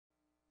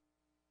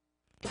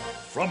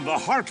From the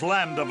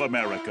heartland of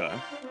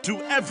America to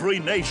every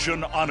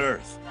nation on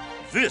earth,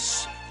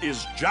 this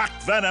is Jack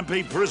Van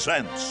Impe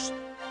Presents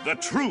The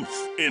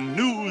Truth in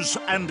News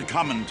and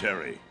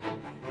Commentary.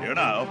 Here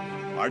now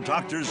are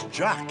Doctors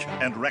Jack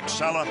and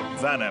Rexella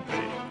Van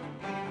Impe.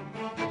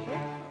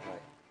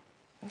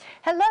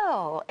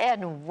 Hello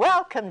and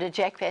welcome to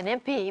Jack Van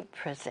Impe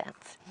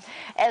Presents.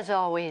 As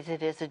always,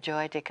 it is a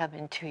joy to come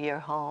into your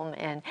home,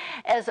 and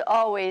as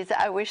always,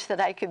 I wish that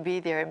I could be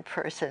there in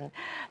person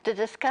to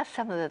discuss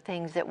some of the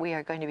things that we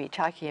are going to be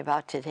talking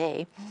about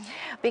today,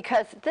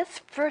 because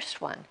this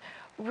first one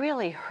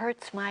really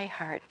hurts my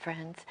heart,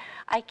 friends.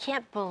 I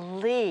can't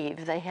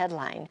believe the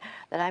headline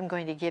that I'm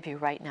going to give you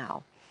right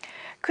now.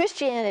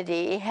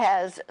 Christianity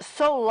has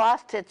so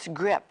lost its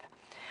grip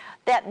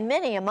that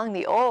many among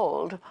the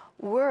old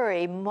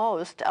worry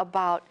most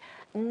about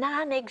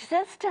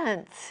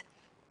non-existence.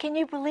 Can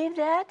you believe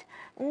that?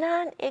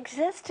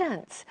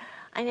 Non-existence.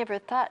 I never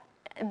thought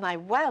in my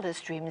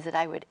wildest dreams that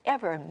I would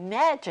ever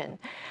imagine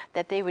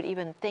that they would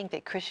even think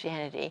that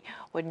Christianity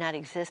would not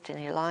exist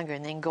any longer.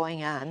 And then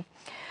going on,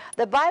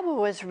 the Bible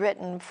was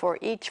written for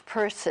each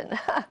person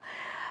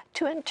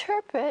to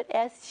interpret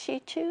as she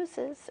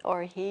chooses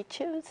or he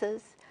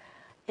chooses.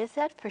 Is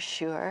that for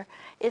sure?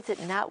 Is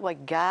it not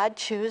what God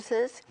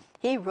chooses?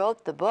 He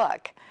wrote the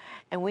book,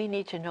 and we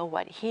need to know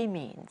what he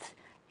means,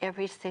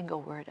 every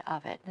single word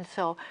of it. And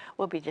so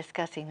we'll be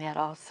discussing that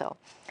also.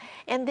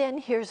 And then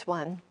here's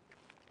one.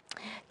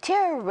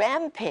 Terror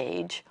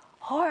rampage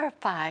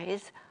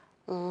horrifies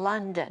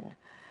London.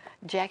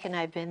 Jack and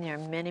I have been there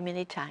many,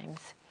 many times.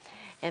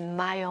 And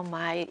my, oh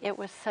my, it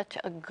was such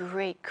a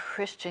great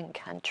Christian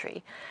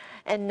country.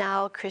 And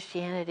now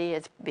Christianity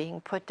is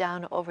being put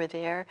down over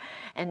there,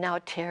 and now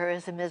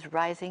terrorism is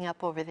rising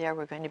up over there.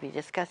 We're going to be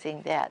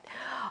discussing that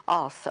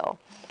also.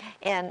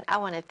 And I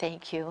want to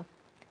thank you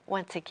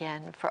once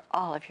again for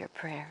all of your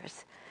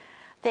prayers.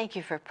 Thank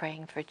you for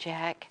praying for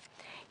Jack.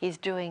 He's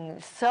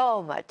doing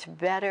so much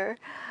better.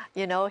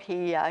 You know,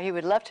 he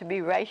would love to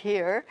be right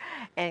here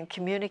and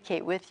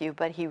communicate with you,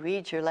 but he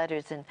reads your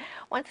letters, and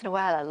once in a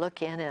while I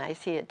look in and I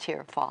see a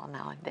tear fall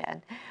now and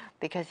then,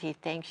 because he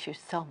thanks you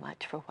so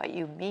much for what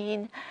you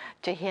mean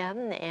to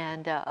him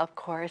and, of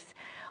course,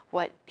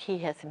 what he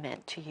has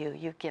meant to you.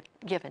 You've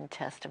given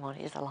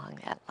testimonies along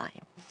that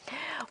line.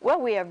 Well,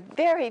 we are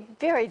very,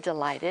 very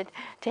delighted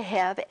to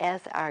have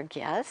as our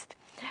guest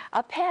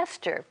a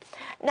pastor.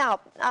 Now,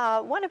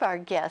 one of our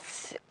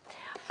guests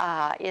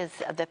is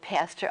the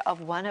pastor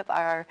of one of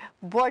our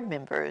board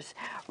members,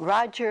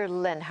 Roger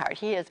Lenhart.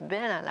 He has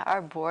been on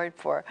our board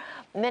for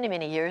many,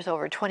 many years,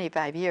 over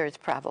 25 years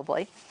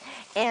probably.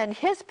 And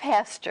his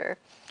pastor,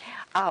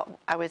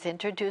 I was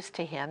introduced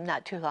to him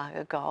not too long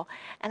ago,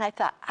 and I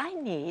thought, I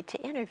need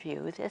to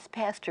interview this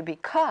pastor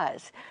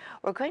because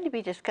we're going to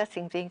be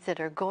discussing things that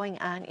are going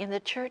on in the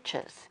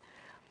churches.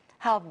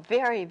 How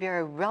very,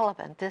 very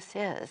relevant this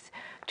is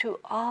to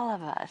all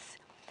of us.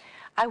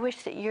 I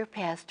wish that your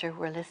pastor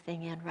were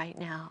listening in right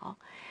now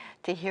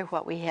to hear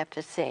what we have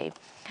to say.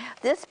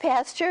 This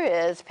pastor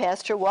is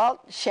Pastor Walt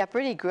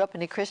Shepard. He grew up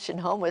in a Christian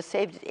home, was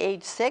saved at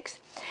age 6.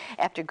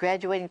 After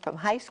graduating from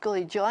high school,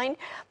 he joined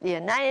the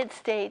United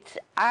States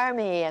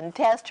Army. And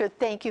Pastor,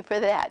 thank you for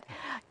that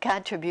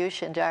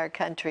contribution to our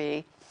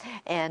country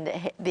and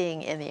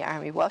being in the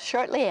Army. Well,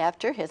 shortly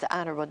after his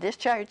honorable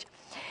discharge,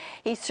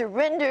 he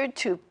surrendered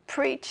to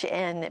preach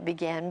and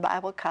began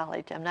Bible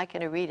college. I'm not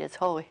going to read his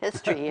whole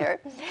history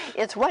here.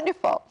 It's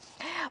wonderful.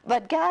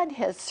 But God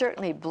has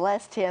certainly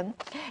blessed him.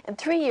 And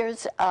 3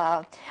 years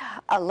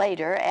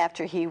later,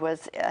 after he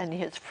was in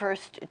his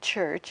first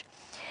church,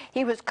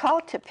 he was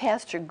called to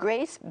pastor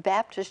Grace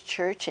Baptist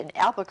Church in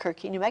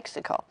Albuquerque, New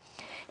Mexico,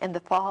 in the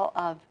fall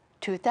of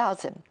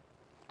 2000.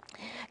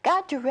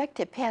 God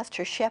directed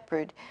Pastor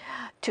Shepard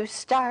to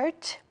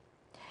start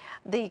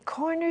the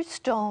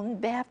Cornerstone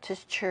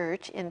Baptist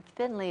Church in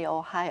Findlay,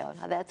 Ohio.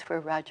 Now that's where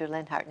Roger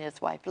Lenhart and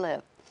his wife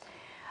live.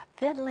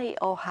 Findlay,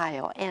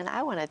 Ohio. And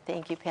I want to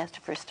thank you,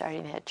 Pastor, for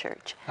starting that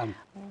church. It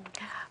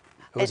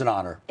was an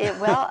honor.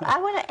 Well, I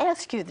want to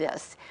ask you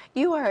this.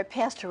 You are a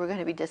pastor. We're going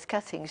to be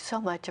discussing so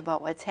much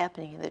about what's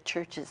happening in the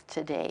churches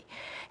today.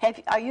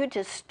 Are you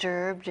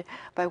disturbed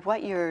by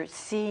what you're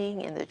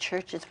seeing in the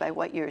churches, by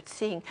what you're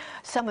seeing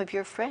some of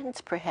your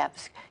friends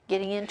perhaps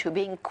getting into,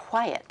 being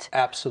quiet?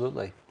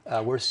 Absolutely.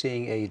 We're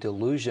seeing a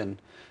delusion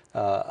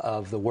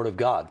of the Word of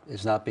God.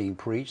 It's not being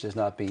preached, it's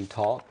not being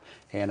taught,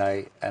 and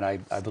I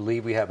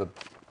believe we have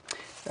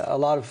a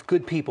lot of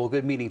good people,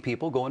 good meaning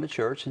people going to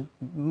church, and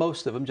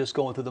most of them just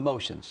going through the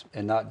motions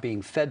and not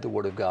being fed the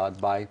Word of God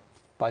by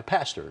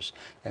pastors.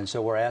 And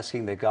so we're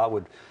asking that God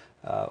would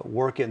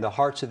work in the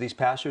hearts of these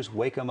pastors,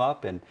 wake them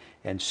up,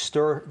 and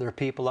stir their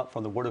people up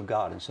from the Word of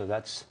God. And so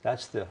that's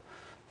the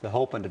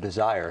hope and the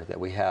desire that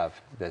we have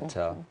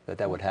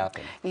that would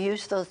happen. You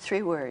use those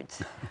 3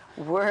 words,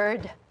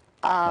 Word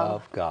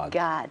of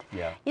God.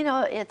 Yeah. You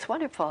know, it's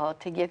wonderful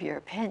to give your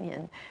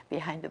opinion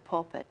behind the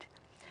pulpit,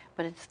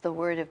 but it's the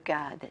Word of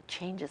God that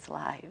changes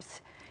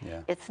lives.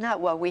 Yeah. It's not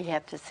what we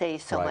have to say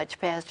so Right. much,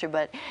 Pastor,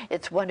 but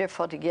it's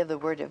wonderful to give the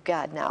Word of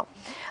God. Now,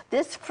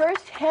 this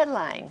first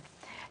headline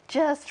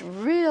just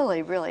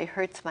really, really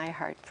hurts my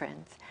heart,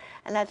 friends.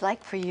 And I'd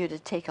like for you to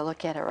take a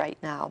look at it right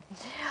now.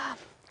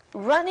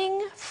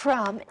 Running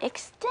from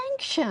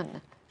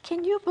extinction.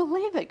 Can you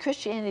believe it?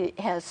 Christianity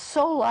has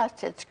so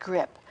lost its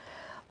grip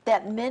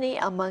that many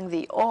among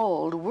the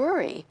old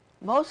worry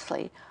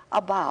mostly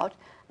about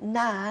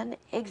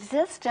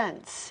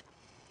non-existence.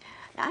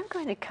 Now, I'm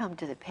going to come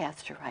to the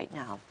pastor right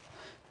now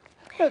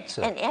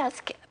and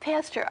ask,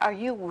 Pastor, are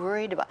you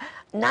worried about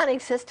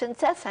non-existence?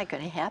 That's not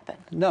going to happen.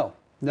 No,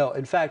 no.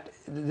 In fact,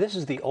 this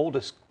is the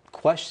oldest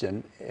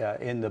question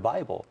in the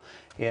Bible.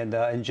 And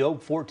in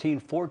Job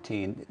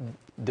 14:14,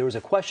 there was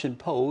a question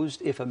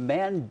posed: if a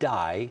man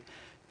die,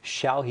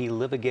 shall he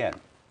live again?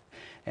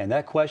 And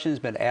that question has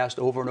been asked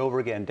over and over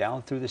again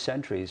down through the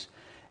centuries.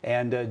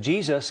 And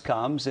Jesus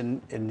comes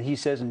and he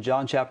says in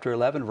John chapter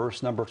 11,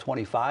 verse number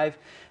 25,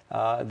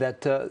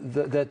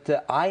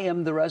 that I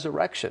am the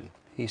resurrection.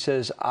 He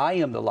says, I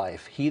am the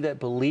life. He that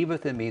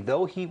believeth in me,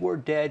 though he were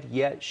dead,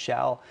 yet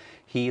shall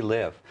he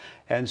live.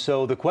 And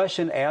so the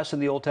question asked in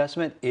the Old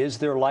Testament, is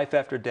there life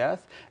after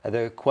death?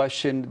 The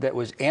question that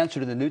was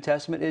answered in the New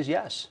Testament is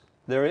yes,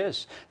 there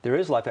is. There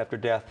is life after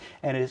death,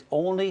 and it is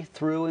only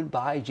through and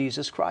by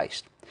Jesus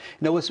Christ.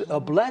 Now, what's a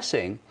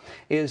blessing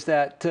is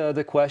that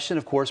the question,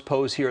 of course,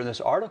 posed here in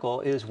this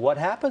article is what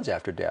happens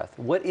after death?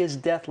 What is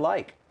death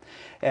like?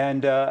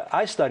 And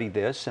I studied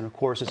this, and of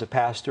course, as a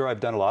pastor,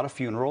 I've done a lot of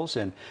funerals,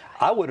 and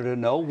I wanted to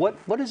know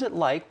what is it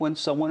like when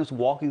someone is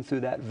walking through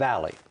that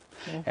valley?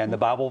 And the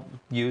Bible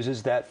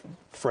uses that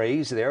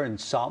phrase there in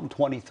Psalm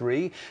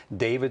 23.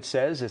 David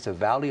says it's a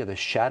valley of the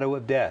shadow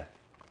of death.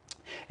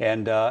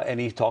 And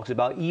he talks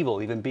about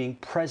evil even being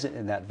present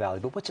in that valley.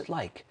 But what's it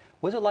like?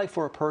 What's it like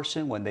for a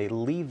person when they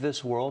leave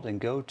this world and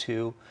go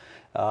to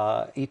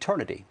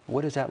eternity?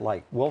 What is that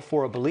like? Well,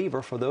 for a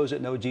believer, for those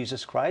that know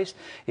Jesus Christ,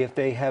 if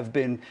they have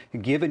been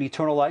given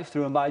eternal life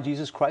through and by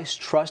Jesus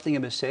Christ, trusting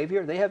Him as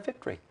Savior, they have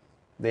victory.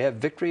 They have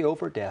victory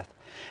over death.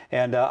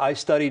 And I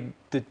studied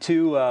the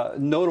two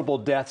notable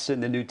deaths in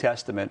the New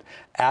Testament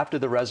after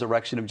the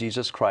resurrection of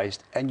Jesus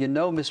Christ. And you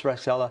know, Miss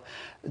Rexella,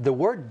 the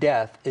word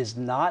death is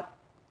not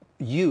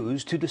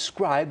used to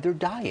describe their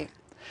dying.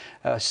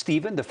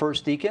 Stephen, the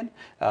first deacon,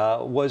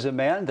 was a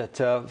man that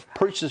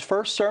preached his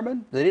first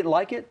sermon. They didn't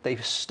like it. They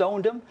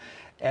stoned him.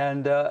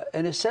 And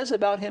it says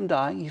about him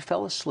dying, he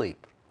fell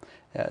asleep.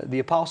 The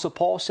Apostle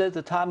Paul said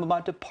the time of my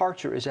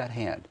departure is at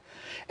hand.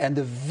 And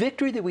the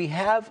victory that we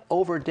have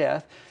over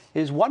death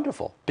is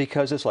wonderful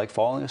because it's like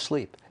falling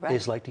asleep. Right.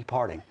 It's like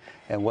departing.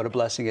 And what a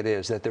blessing it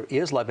is that there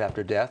is life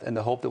after death, and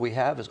the hope that we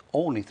have is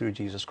only through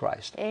Jesus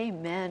Christ.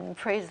 Amen.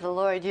 Praise the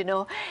Lord. You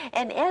know,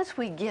 and as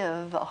we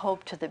give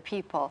hope to the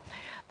people,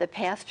 the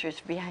pastors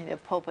behind the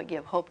pulpit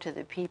give hope to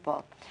the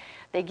people.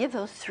 They give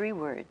those three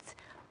words,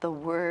 the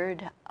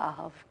Word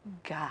of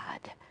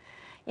God.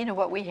 You know,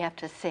 what we have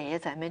to say,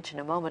 as I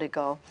mentioned a moment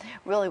ago,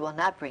 really will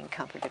not bring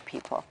comfort to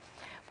people.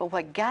 But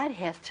what God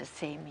has to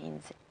say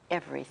means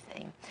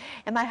everything.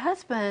 And my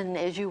husband,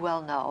 as you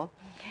well know,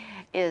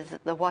 is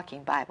the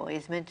walking Bible.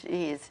 He's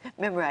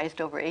memorized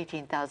over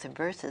 18,000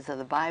 verses of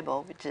the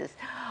Bible, which is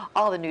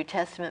all the New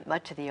Testament,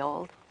 much of the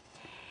Old.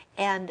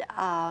 And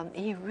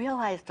he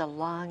realized a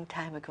long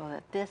time ago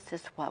that this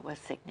is what was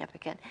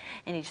significant.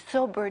 And he's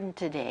so burdened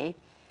today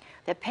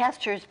that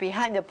pastors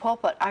behind the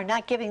pulpit are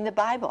not giving the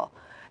Bible.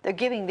 They're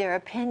giving their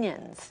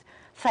opinions,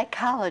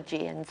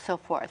 psychology, and so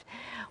forth.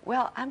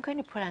 Well, I'm going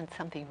to put on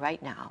something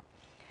right now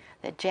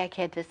that Jack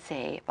had to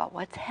say about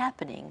what's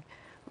happening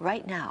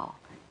right now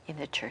in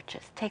the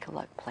churches. Take a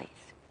look, please.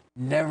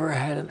 Never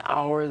had an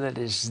hour that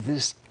is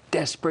this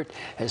desperate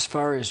as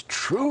far as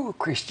true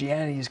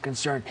Christianity is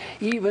concerned.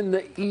 Even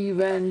the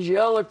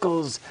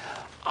evangelicals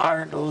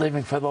aren't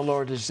living for the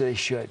Lord as they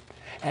should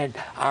and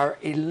are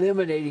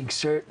eliminating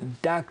certain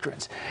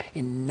doctrines.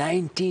 In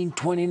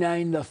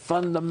 1929, the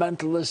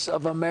fundamentalists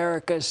of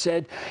America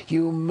said,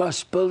 you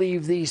must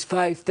believe these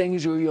 5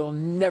 things or you'll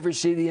never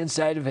see the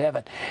inside of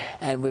heaven.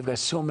 And we've got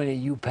so many of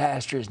you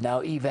pastors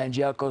now,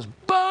 evangelicals,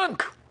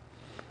 bunk!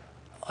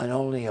 And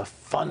only a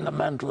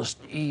fundamentalist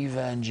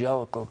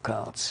evangelical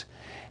counts.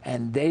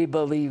 And they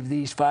believe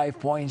these 5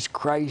 points: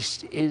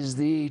 Christ is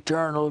the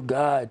eternal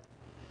God.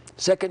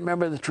 Second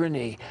member of the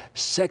Trinity.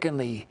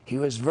 Secondly, he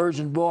was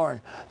virgin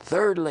born.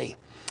 Thirdly,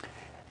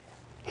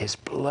 his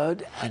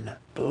blood and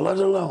blood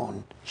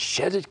alone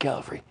shed at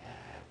Calvary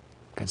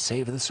can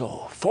save the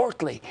soul.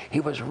 Fourthly, he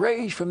was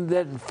raised from the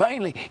dead. And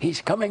finally,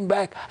 he's coming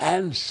back,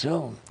 and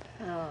soon.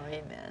 Oh,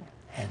 amen.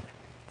 And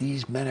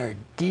these men are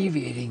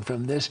deviating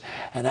from this,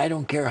 and I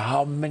don't care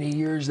how many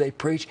years they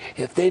preach.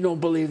 If they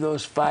don't believe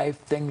those 5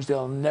 things,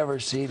 they'll never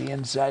see the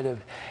inside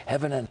of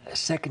heaven. And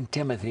 2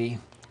 Timothy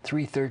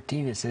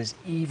 3:13, it says,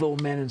 evil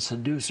men and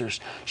seducers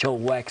shall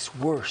wax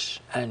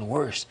worse and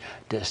worse,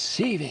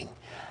 deceiving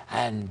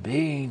and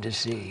being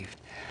deceived.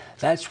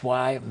 That's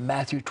why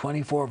Matthew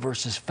 24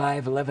 verses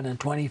 5, 11, and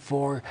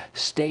 24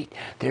 state,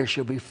 there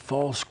shall be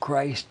false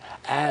Christ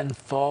and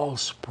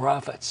false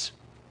prophets.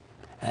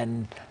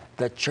 And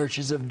The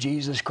churches of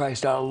Jesus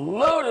Christ are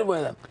loaded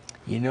with them.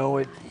 You know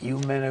what you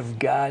men of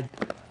God,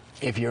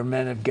 if you're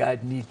men of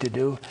God, need to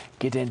do?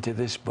 Get into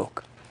this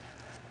book.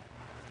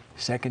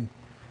 2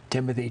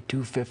 Timothy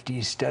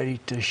 2:15, study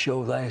to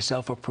show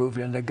thyself approved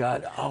unto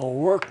God, a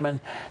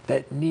workman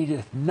that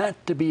needeth not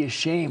to be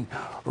ashamed,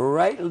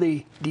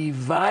 rightly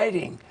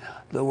dividing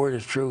the word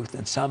of truth.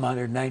 And Psalm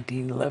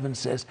 119:11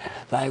 says,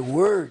 thy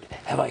word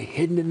have I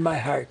hidden in my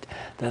heart,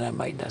 that I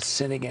might not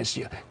sin against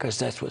you. Because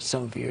that's what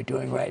some of you are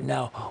doing right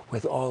now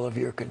with all of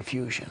your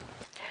confusion.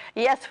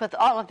 Yes, with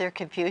all of their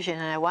confusion,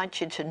 and I want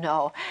you to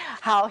know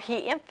how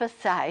he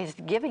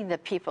emphasized giving the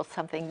people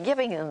something,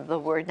 giving them the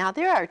word. Now,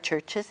 there are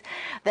churches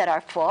that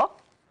are full,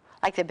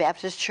 like the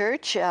Baptist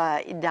Church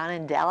down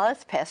in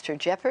Dallas, Pastor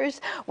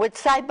Jeffers,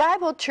 Woodside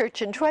Bible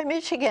Church in Troy,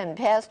 Michigan,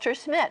 Pastor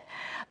Smith.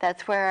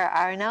 That's where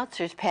our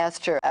announcer's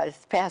pastor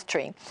is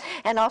pastoring.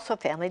 And also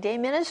Family Day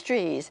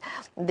Ministries.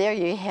 There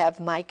you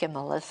have Mike and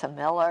Melissa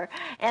Miller.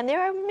 And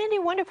there are many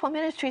wonderful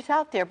ministries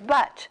out there,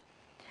 but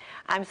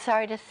I'm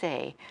sorry to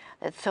say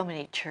that so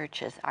many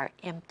churches are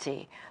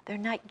empty. They're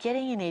not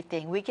getting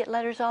anything. We get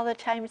letters all the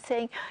time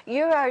saying,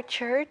 you're our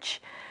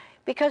church,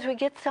 because we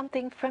get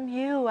something from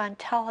you on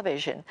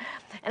television.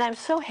 And I'm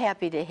so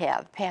happy to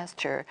have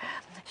Pastor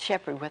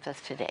Shepherd with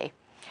us today,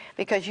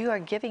 because you are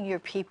giving your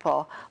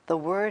people the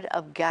Word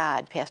of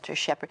God, Pastor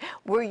Shepherd.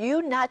 Were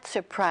you not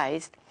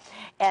surprised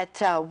at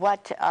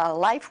what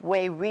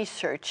Lifeway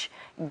Research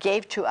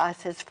gave to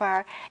us as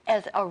far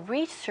as a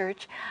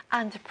research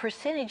on the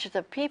percentages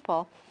of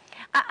people?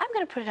 I'm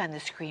going to put it on the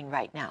screen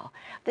right now.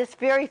 This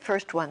very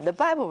first one, the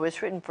Bible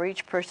was written for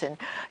each person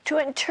to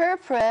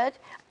interpret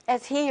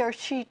as he or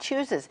she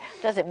chooses.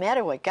 Doesn't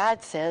matter what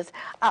God says.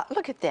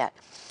 Look at that.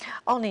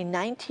 Only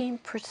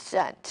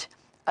 19%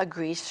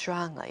 agree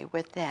strongly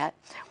with that.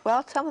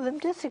 Well, some of them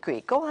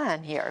disagree. Go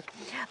on here.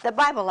 The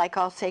Bible, like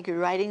all sacred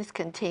writings,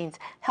 contains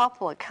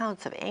helpful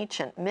accounts of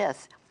ancient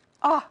myths.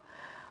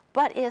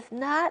 But is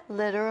not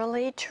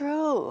literally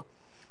true.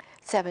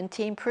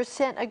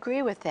 17%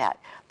 agree with that.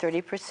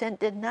 30%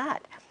 did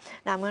not.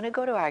 Now I'm going to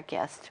go to our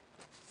guest.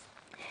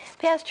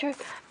 Pastor,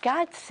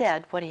 God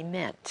said what he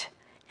meant,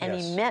 and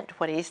Yes. he meant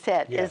what he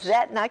said. Yes. Is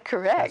that not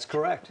correct? That's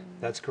correct.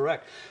 That's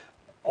correct.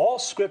 All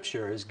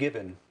Scripture is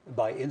given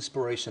by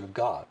inspiration of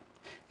God,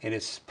 and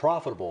it's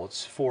profitable.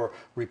 It's for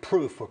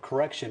reproof, for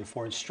correction,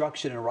 for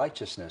instruction in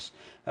righteousness.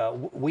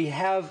 We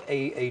have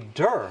a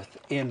dearth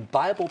in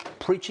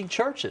Bible-preaching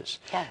churches.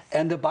 Yes.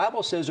 And the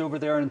Bible says over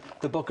there in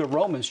the book of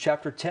Romans,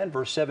 chapter 10,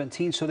 verse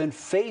 17, so then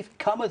faith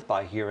cometh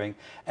by hearing,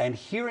 and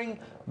hearing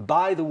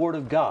by the word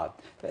of God.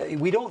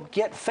 We don't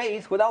get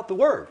faith without the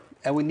word.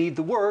 And we need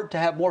the word to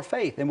have more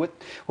faith. And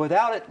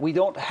without it, we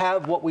don't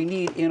have what we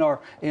need in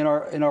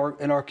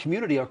our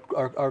community,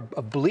 our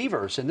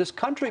believers in this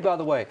country. By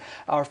the way,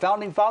 our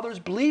founding fathers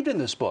believed in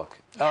this book.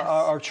 Yes.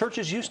 Our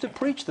churches used to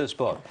preach this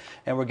book,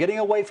 and we're getting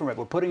away from it.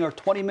 We're putting our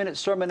 20-minute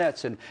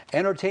sermonettes and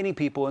entertaining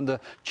people in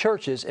the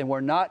churches, and we're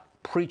not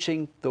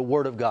preaching the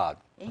word of God.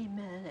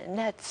 Amen. And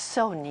that's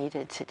so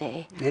needed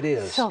today. It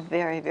is. So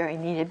very, very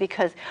needed,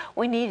 because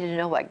we need to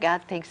know what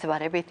God thinks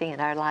about everything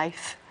in our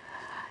life.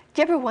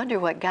 Do you ever wonder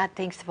what God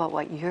thinks about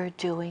what you're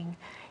doing?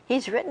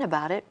 He's written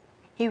about it.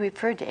 He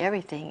referred to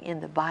everything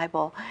in the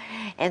Bible.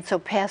 And so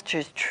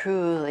pastors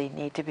truly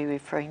need to be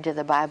referring to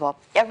the Bible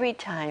every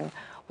time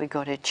we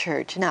go to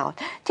church. Now,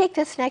 take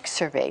this next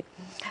survey.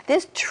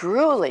 This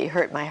truly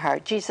hurt my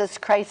heart. Jesus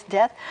Christ's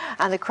death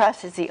on the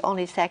cross is the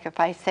only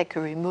sacrifice that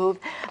could remove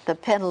the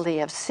penalty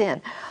of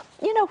sin.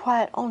 You know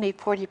what? Only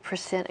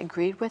 40%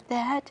 agreed with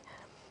that.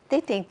 They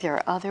think there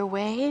are other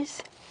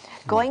ways.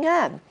 Going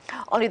on,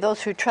 only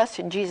those who trust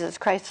in Jesus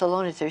Christ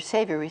alone as their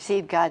Savior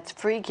receive God's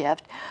free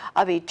gift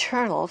of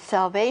eternal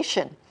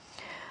salvation.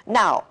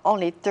 Now,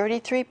 only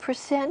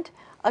 33%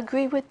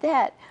 agree with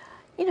that.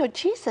 You know,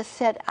 Jesus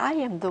said, I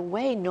am the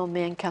way, no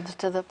man comes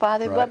to the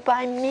Father but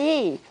by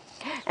me.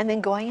 And then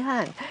going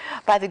on,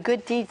 by the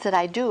good deeds that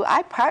I do,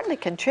 I partly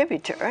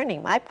contribute to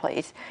earning my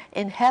place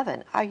in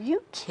heaven. Are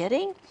you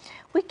kidding?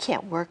 We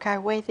can't work our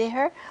way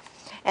there.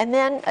 And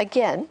then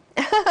again,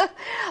 a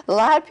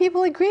lot of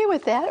people agree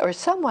with that, or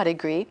somewhat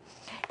agree.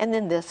 And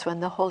then this one,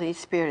 the Holy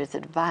Spirit is a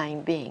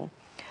divine being,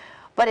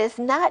 but is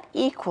not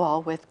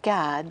equal with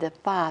God the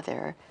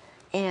Father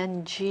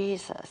and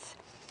Jesus.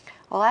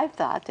 Well, I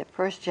thought that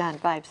 1 John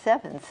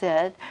 5:7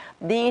 said,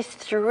 these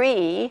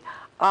three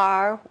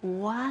are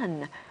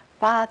one: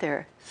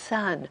 Father,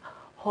 Son,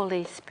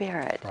 Holy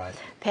Spirit. Right.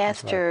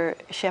 Pastor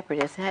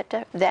Shepherd, isn't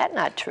that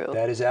not true?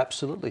 That is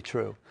absolutely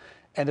true.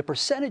 And the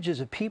percentages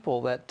of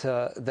people that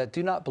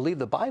do not believe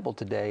the Bible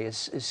today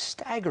is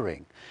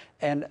staggering.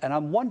 And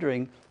I'm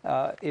wondering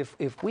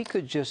if we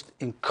could just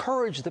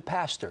encourage the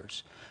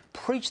pastors,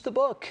 preach the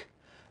book.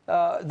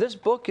 This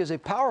book is a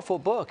powerful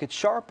book. It's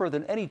sharper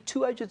than any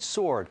two-edged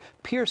sword,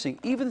 piercing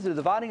even to the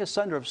dividing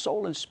asunder of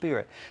soul and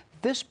spirit.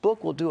 This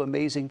book will do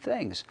amazing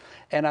things.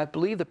 And I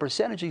believe the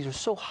percentages are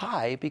so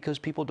high because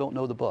people don't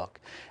know the book.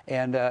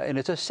 And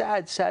it's a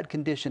sad, sad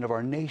condition of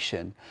our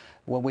nation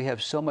when we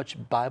have so much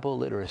Bible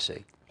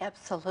literacy.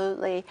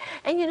 Absolutely.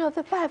 And you know,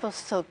 the Bible's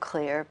so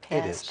clear,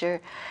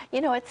 Pastor. You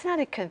know, it's not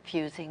a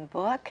confusing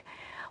book.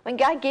 When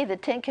God gave the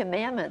 10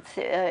 Commandments,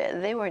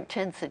 they weren't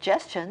 10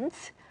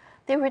 suggestions.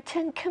 They were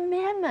 10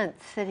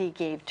 commandments that he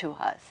gave to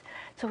us.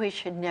 So we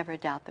should never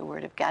doubt the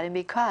Word of God. And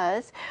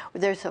because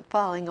there's a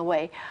falling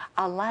away,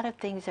 a lot of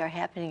things are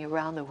happening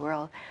around the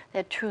world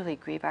that truly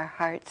grieve our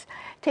hearts.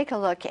 Take a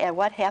look at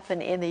what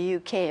happened in the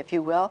UK, if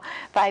you will.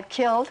 5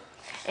 killed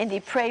in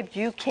depraved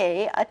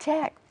UK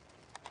attack.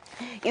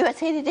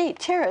 USA Today,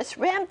 terrorist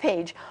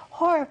rampage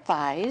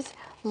horrifies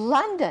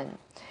London.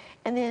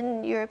 And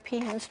then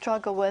Europeans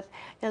struggle with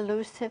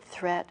elusive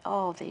threat.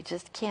 Oh, they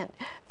just can't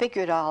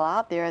figure it all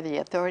out. There are the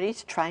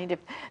authorities trying to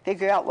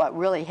figure out what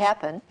really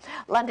happened.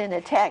 London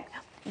attack,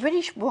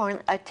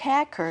 British-born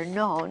attacker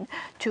known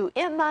to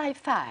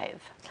MI5.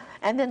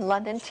 And then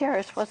London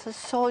terrorist was a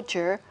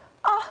soldier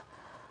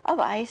of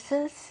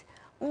ISIS.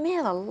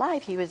 Man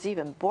alive, he was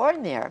even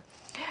born there.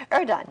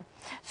 Erdogan,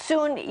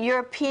 soon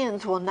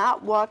Europeans will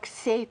not walk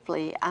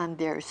safely on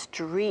their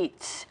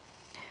streets.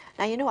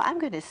 Now, you know, I'm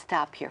going to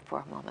stop here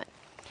for a moment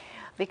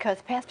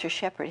because Pastor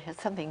Shepherd has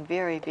something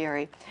very,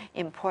 very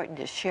important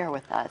to share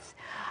with us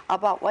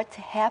about what's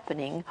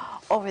happening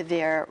over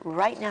there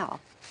right now,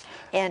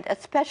 and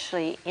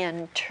especially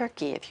in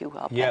Turkey, if you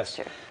will,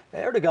 Pastor.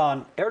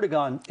 Yes.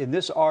 Erdogan in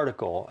this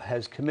article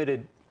has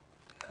committed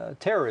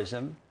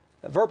terrorism,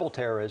 verbal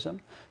terrorism,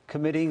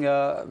 committing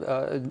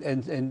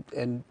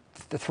and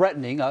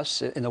threatening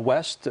us in the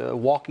West,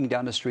 walking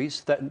down the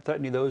streets,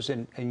 threatening those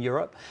in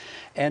Europe.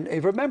 And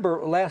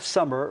remember last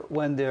summer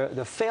when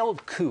the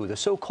failed coup, the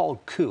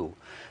so-called coup,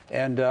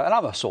 and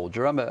I'm a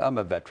soldier, I'm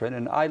a veteran,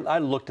 and I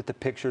looked at the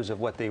pictures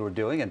of what they were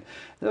doing, and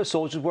those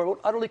soldiers were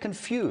utterly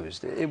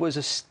confused. It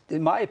was,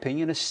 in my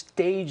opinion, a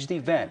staged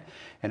event.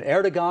 And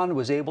Erdogan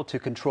was able to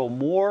control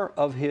more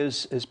of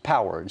his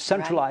power and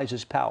centralize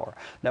his power.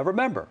 Now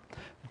remember,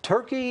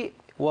 Turkey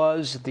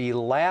was the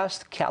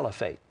last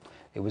caliphate.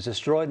 It was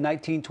destroyed in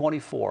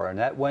 1924, and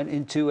that went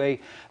into a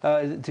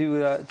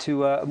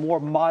more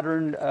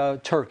modern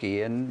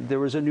Turkey. And there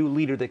was a new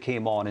leader that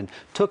came on and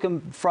took him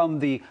from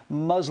the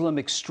Muslim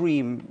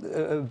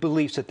extreme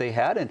beliefs that they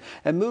had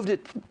and moved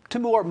it to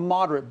more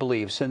moderate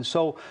beliefs. And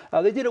so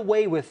they did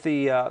away with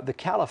the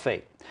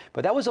caliphate.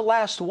 But that was the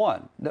last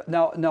one.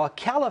 Now a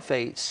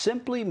caliphate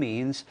simply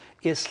means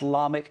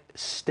Islamic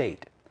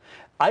State.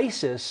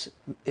 ISIS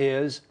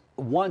is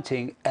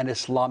wanting an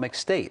Islamic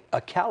State,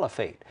 a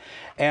caliphate.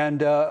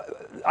 And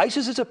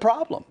ISIS is a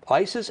problem.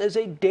 ISIS is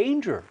a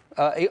danger.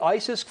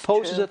 ISIS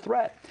poses a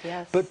threat.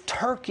 Yes. But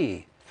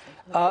Turkey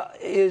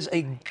is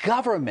a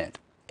government,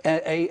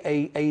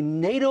 a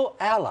NATO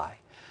ally,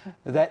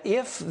 that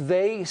if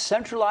they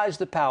centralize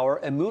the power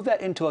and move that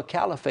into a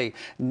caliphate,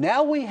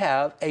 now we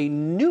have a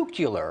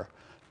nuclear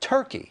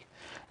Turkey.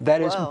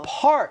 That is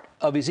part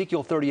of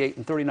Ezekiel 38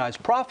 and 39's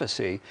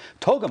prophecy,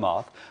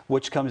 Togarmah,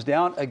 which comes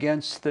down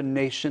against the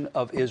nation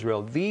of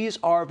Israel. These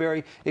are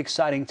very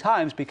exciting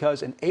times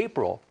because in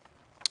April,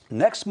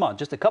 next month,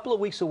 just a couple of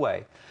weeks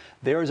away,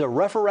 there is a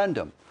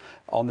referendum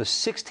on the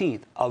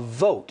 16th, a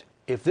vote.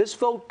 If this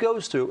vote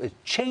goes through, it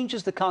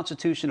changes the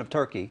constitution of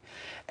Turkey,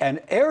 and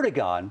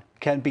Erdogan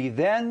can be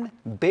then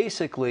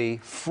basically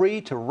free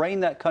to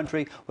reign that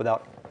country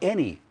without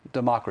any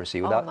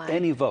democracy, without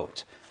any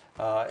vote.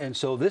 And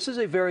so this is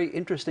a very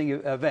interesting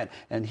event.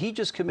 And he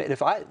just committed,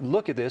 if I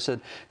look at this and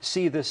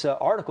see this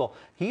article,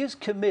 he has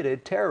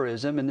committed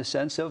terrorism in the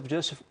sense of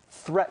just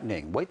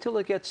threatening. Wait till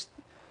he gets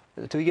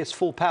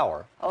full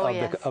power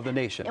of the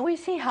nation. And we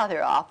see how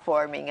they're all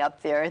forming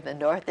up there in the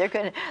north. They're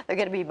going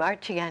to be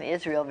marching on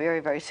Israel very,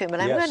 very soon. But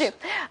I'm going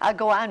to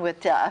go on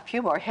with a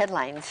few more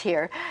headlines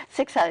here.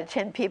 6 out of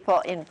 10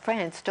 people in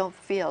France don't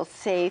feel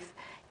safe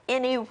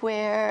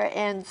anywhere,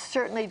 and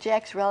certainly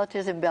Jack's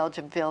relatives in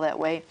Belgium feel that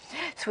way.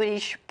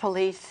 Swedish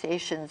police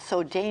stations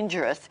so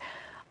dangerous.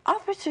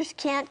 Officers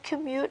can't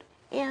commute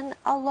in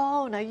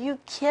alone. Are you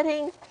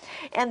kidding?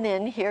 And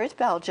then here's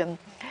Belgium.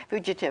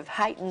 Fugitive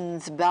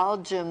heightens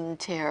Belgium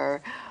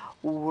terror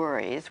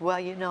worries. Well,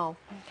 you know,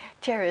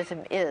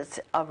 terrorism is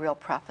a real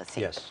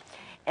prophecy. Yes.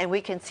 And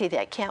we can see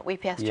that, can't we,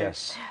 Pastor?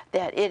 Yes.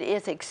 That it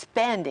is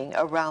expanding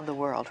around the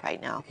world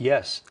right now.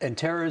 Yes, and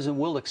terrorism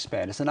will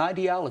expand. It's an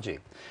ideology.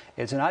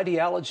 It's an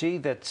ideology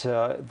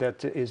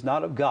that is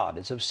not of God.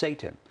 It's of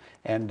Satan.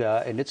 And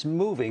it's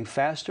moving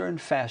faster and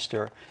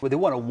faster. Well, they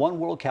want a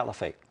one-world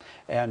caliphate.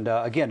 And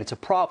again, it's a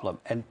problem.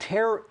 And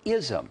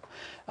terrorism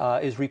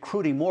is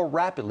recruiting more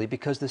rapidly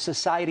because the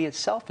society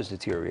itself is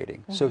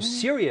deteriorating. So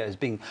Syria is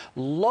being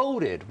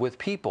loaded with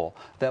people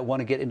that want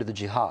to get into the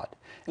jihad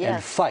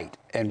and fight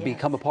and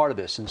become a part of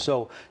this. And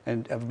so,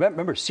 and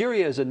remember,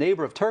 Syria is a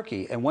neighbor of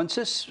Turkey. And once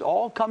this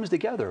all comes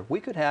together,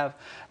 we could have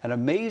an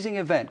amazing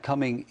event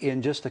coming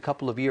in just a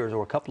couple of years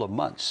or a couple of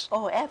months.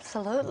 Oh,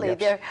 absolutely.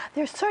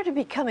 They're sort of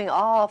becoming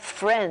all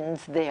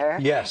friends there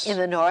in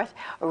the north.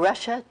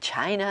 Russia,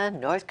 China,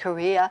 North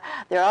Korea,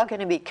 they're all going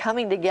to be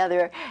coming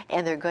together,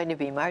 and they're going to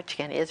be march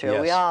against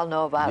Israel. We Yes. all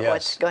know about Yes.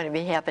 what's going to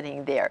be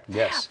happening there.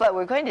 Yes. But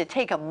we're going to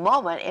take a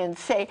moment and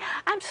say,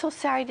 I'm so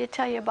sorry to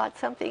tell you about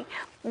something.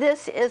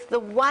 This is the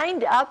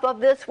wind up of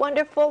this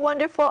wonderful,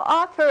 wonderful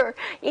offer.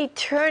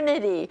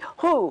 Eternity.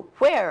 Who,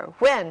 where,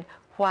 when,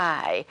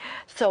 why.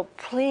 So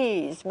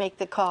please make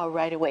the call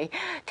right away.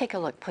 Take a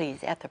look,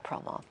 please, at the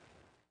promo.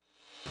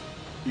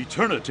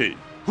 Eternity.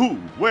 Who,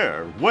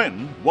 where,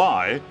 when,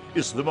 why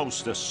is the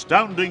most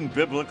astounding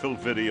biblical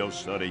video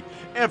study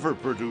ever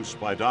produced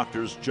by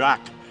Doctors Jack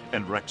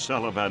and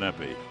Rexella Van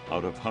Impe.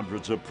 Out of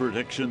hundreds of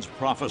predictions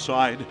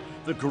prophesied,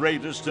 the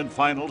greatest and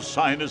final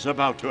sign is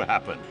about to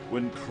happen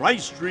when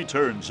Christ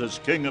returns as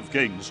King of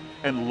Kings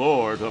and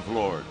Lord of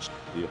Lords.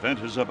 The event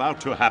is about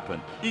to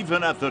happen,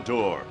 even at the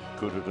door.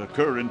 Could it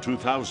occur in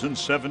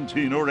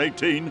 2017 or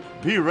 18?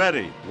 Be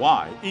ready.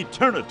 Why?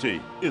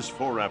 Eternity is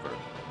forever.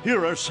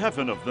 Here are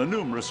 7 of the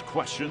numerous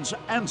questions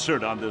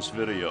answered on this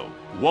video.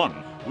 1.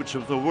 Which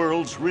of the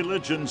world's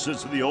religions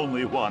is the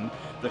only one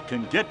that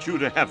can get you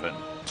to heaven?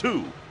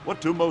 2. What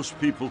do most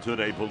people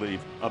today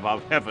believe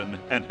about heaven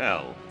and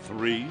hell?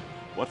 3.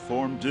 What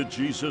form did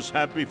Jesus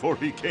have before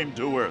he came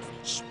to earth,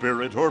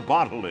 spirit or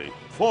bodily?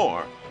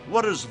 4.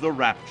 What is the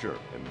rapture,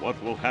 and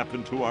what will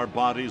happen to our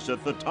bodies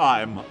at the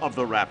time of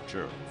the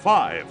rapture?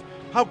 5.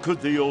 How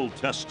could the Old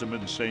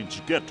Testament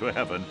saints get to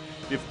heaven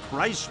if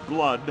Christ's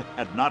blood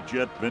had not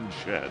yet been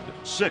shed?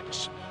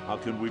 6. How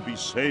can we be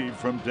saved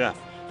from death,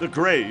 the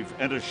grave,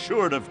 and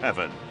assured of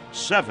heaven?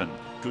 7.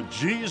 Could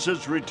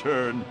Jesus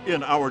return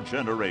in our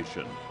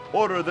generation?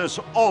 Order this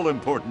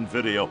all-important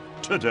video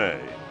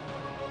today.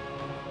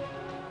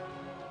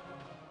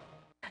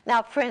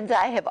 Now, friends,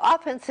 I have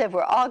often said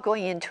we're all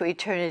going into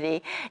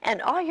eternity,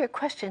 and all your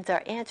questions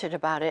are answered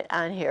about it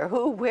on here.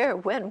 Who, where,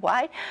 when,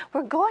 why?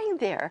 We're going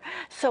there.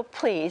 So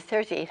please,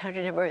 there's the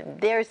 800 number,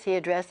 and there's the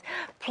address.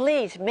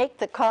 Please make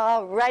the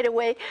call right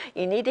away.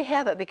 You need to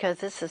have it because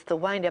this is the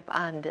wind-up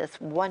on this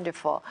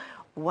wonderful,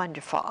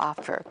 wonderful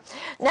offer.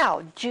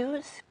 Now,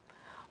 Jews,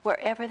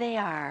 wherever they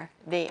are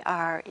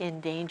in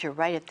danger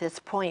right at this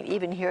point,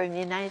 even here in the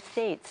United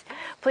States.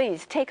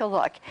 Please take a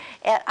look.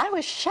 I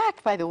was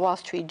shocked by the Wall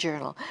Street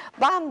Journal.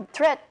 Bomb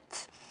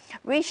threats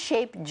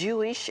reshape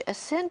Jewish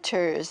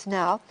centers.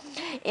 Now,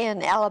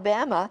 in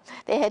Alabama,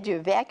 they had to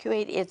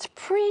evacuate its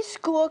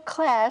preschool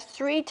class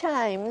 3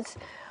 times,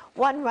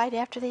 one right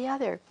after the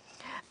other.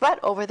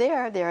 But over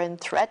there, they're in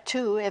threat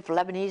too. If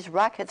Lebanese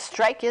rockets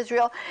strike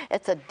Israel,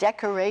 it's a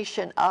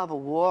declaration of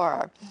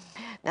war.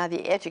 Now,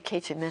 the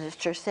education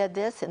minister said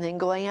this, and then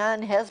going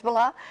on,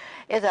 Hezbollah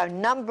is our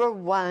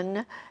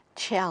 #1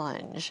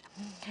 challenge.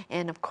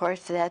 And of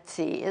course, that's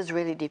the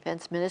Israeli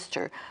defense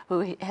minister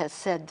who has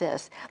said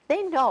this.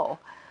 They know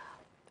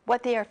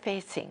what they are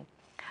facing,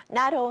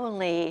 not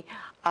only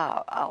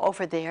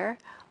over there,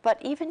 but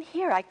even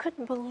here. I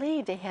couldn't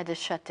believe they had to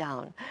shut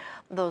down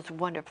those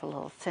wonderful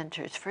little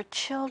centers for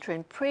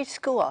children,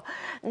 preschool.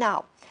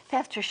 Now,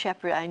 Pastor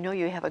Shepherd, I know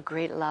you have a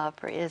great love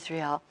for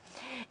Israel.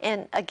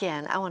 And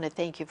again, I want to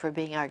thank you for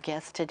being our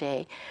guest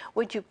today.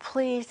 Would you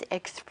please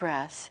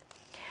express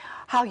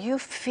how you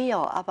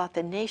feel about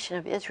the nation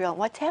of Israel and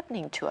what's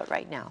happening to it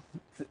right now?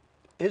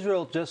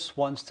 Israel just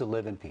wants to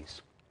live in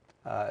peace.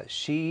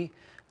 She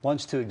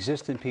wants to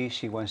exist in peace.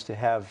 She wants to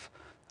have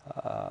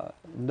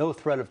no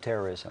threat of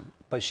terrorism,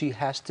 but she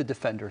has to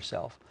defend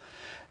herself.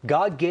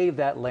 God gave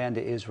that land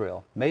to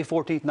Israel. May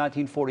 14th,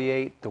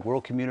 1948, the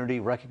world community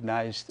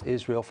recognized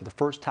Israel for the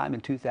first time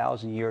in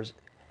 2,000 years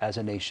as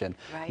a nation.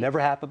 Right. Never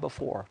happened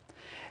before.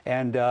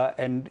 And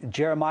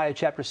Jeremiah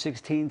chapter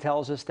 16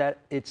 tells us that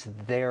it's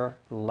their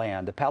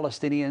land. The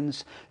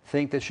Palestinians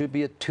think there should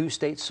be a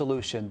 2-state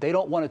solution. They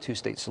don't want a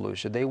 2-state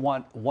solution. They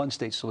want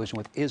 1-state solution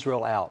with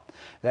Israel out.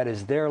 That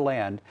is their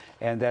land,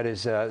 and that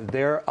is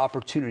their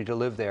opportunity to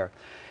live there.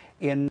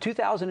 In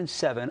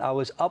 2007, I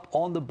was up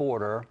on the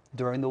border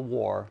during the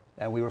war,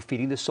 and we were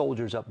feeding the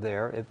soldiers up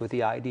there with the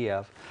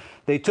IDF.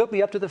 They took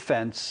me up to the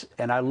fence,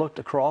 and I looked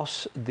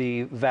across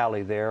the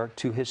valley there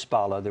to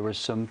Hezbollah. There was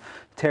some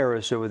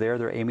terrorists over there.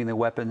 They're aiming their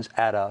weapons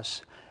at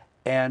us.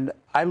 And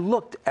I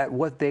looked at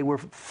what they were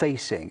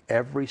facing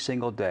every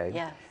single day.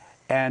 Yes.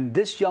 And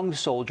this young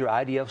soldier,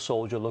 IDF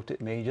soldier, looked at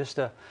me, just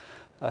a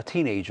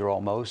teenager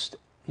almost,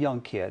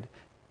 young kid.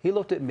 He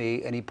looked at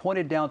me, and he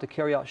pointed down to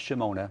Kiryat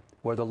Shimona,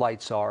 where the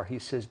lights are. He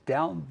says,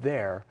 down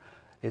there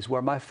is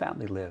where my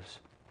family lives.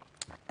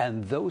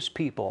 And those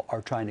people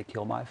are trying to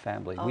kill my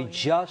family. We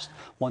just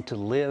want to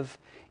live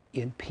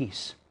in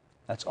peace.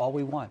 That's all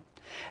we want.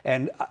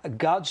 And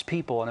God's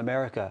people in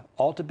America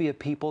ought to be a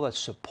people that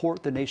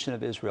support the nation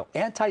of Israel.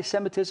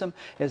 Anti-Semitism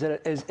is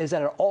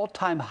at an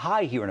all-time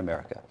high here in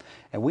America.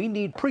 And we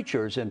need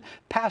preachers and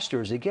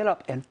pastors to get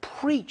up and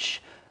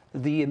preach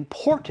the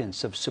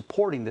importance of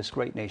supporting this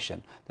great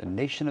nation, the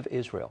nation of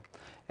Israel.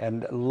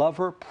 And love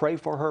her, pray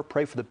for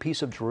the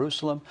peace of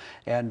Jerusalem.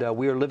 And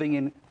we are living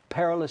in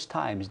perilous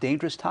times,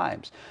 dangerous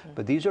times.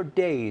 But these are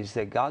days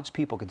that God's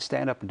people can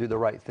stand up and do the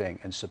right thing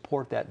and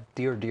support that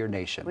dear, dear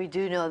nation. We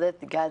do know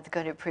that God's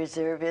going to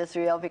preserve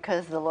Israel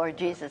because the Lord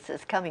Jesus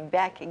is coming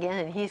back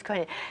again, and he's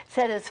going to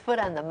set his foot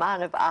on the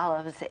Mount of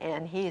Olives,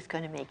 and he's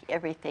going to make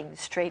everything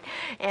straight.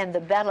 And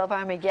the Battle of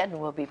Armageddon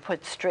will be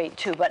put straight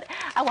too. But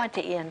I want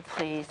to end,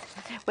 please,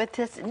 with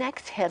this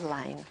next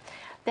headline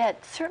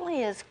that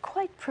certainly is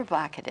quite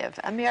provocative.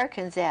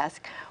 Americans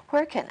ask,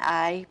 where can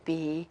I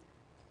be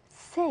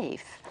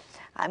safe?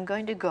 I'm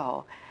going to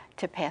go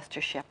to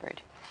Pastor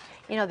Shepherd.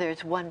 You know,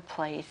 there's one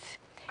place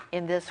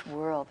in this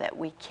world that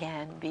we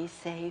can be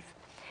safe,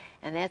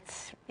 and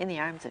that's in the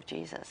arms of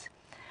Jesus.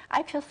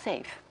 I feel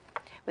safe.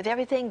 With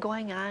everything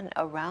going on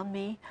around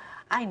me,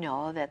 I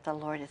know that the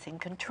Lord is in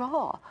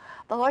control.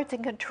 The Lord's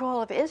in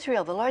control of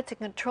Israel. The Lord's in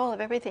control of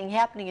everything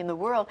happening in the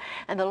world,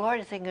 and the Lord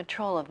is in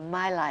control of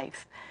my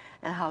life,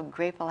 and how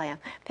grateful I am.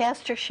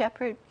 Pastor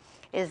Shepherd,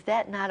 is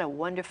that not a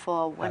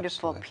wonderful,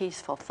 wonderful, Absolutely.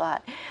 peaceful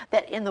thought?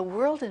 That in the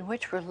world in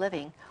which we're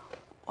living,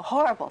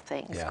 horrible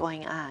things Yeah.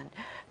 going on,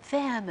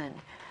 famine,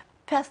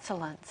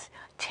 pestilence,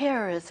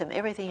 terrorism,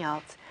 everything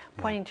else,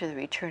 pointing to the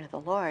return of the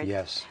Lord.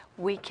 Yes.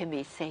 We can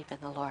be safe in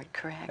the Lord,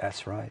 correct?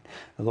 That's right.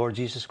 The Lord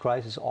Jesus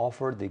Christ has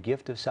offered the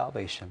gift of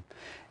salvation.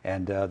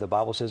 And the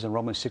Bible says in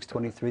Romans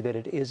 6:23 that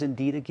it is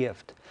indeed a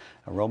gift.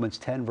 Romans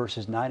 10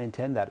 verses 9 and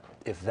 10, that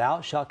if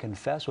thou shalt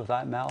confess with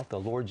thy mouth the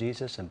Lord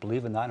Jesus and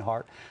believe in thine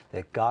heart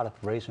that God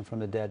hath raised him from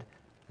the dead,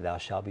 thou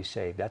shalt be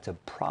saved. That's a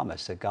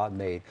promise that God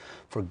made.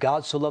 For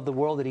God so loved the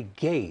world that he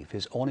gave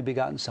his only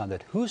begotten Son,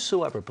 that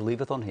whosoever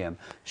believeth on him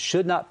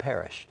should not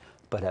perish,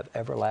 but have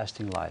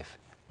everlasting life.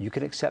 You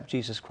can accept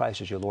Jesus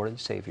Christ as your Lord and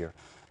Savior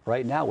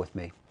right now with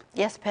me.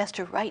 Yes,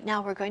 Pastor, right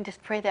now we're going to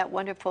pray that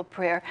wonderful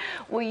prayer.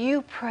 Will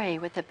you pray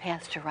with the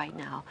pastor right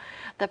now?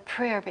 The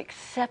prayer of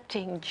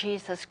accepting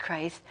Jesus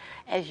Christ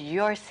as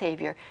your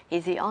Savior.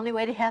 He's the only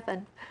way to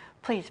heaven.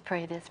 Please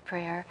pray this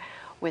prayer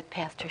with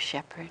Pastor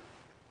Shepherd.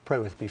 Pray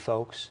with me,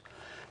 folks.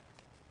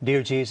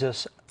 Dear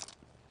Jesus,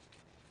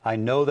 I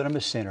know that I'm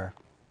a sinner,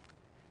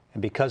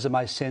 and because of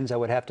my sins I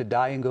would have to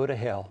die and go to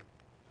hell.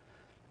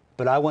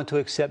 But I want to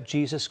accept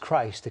Jesus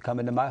Christ to come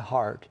into my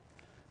heart,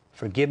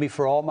 forgive me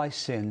for all my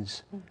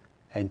sins,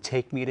 and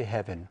take me to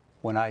heaven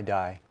when I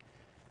die.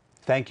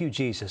 Thank you,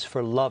 Jesus,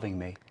 for loving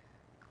me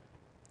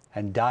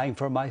and dying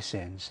for my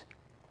sins.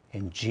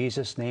 In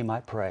Jesus' name I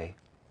pray.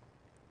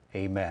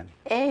 Amen.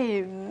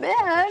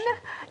 Amen.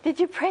 Did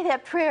you pray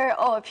that prayer?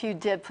 Oh, if you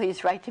did,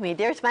 please write to me.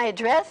 There's my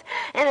address.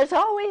 And as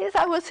always,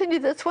 I will send you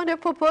this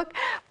wonderful book,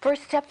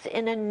 First Steps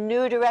in a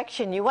New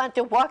Direction. You want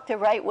to walk the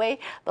right way?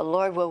 The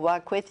Lord will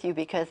walk with you,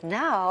 because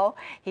now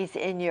he's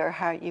in your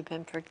heart. You've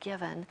been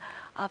forgiven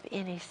of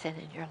any sin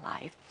in your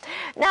life.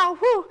 Now,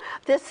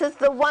 this is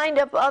the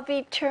wind-up of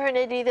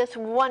eternity, this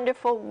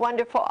wonderful,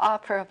 wonderful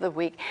offer of the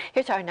week.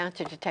 Here's our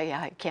announcer to tell you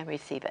how you can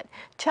receive it.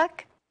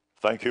 Chuck?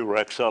 Thank you,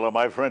 Rexella,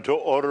 my friend, to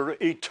order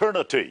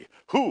eternity.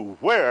 Who,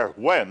 where,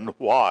 when,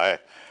 why.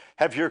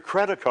 Have your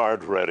credit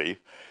card ready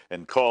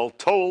and call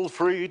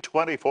toll-free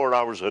 24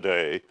 hours a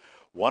day,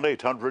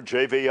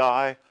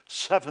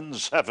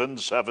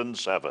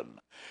 1-800-JVI-7777.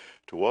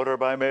 To order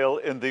by mail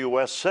in the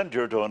U.S., send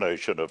your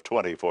donation of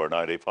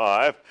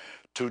 $24.95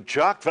 to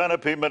Jock Van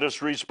Impe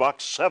Ministries,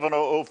 Box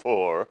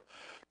 7004,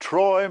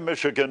 Troy,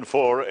 Michigan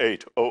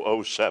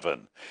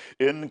 48007.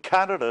 In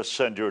Canada,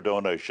 send your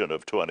donation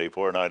of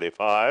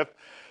 $24.95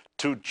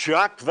 to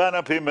Jock Van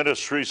Impe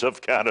Ministries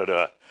of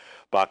Canada,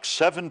 Box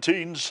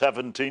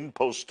 1717,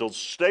 Postal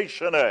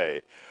Station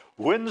A,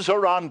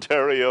 Windsor,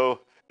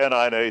 Ontario,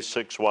 NIA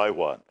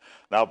 6Y1.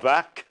 Now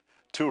back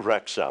to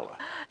Rexella.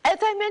 As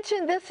I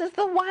mentioned, this is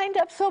the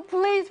wind-up, so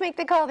please make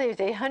the call. There's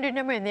a 800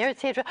 number in there,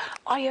 etc.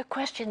 All your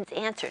questions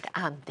answered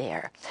on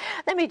there.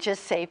 Let me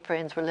just say,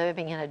 friends, we're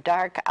living in a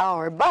dark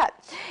hour, but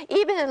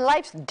even in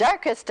life's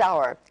darkest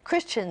hour,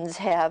 Christians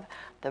have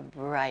the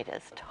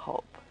brightest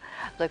hope.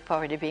 Look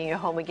forward to being your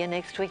home again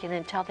next week, and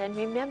until then,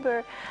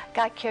 remember,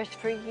 God cares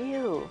for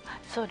you.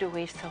 So do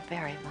we so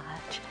very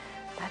much.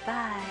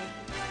 Bye-bye.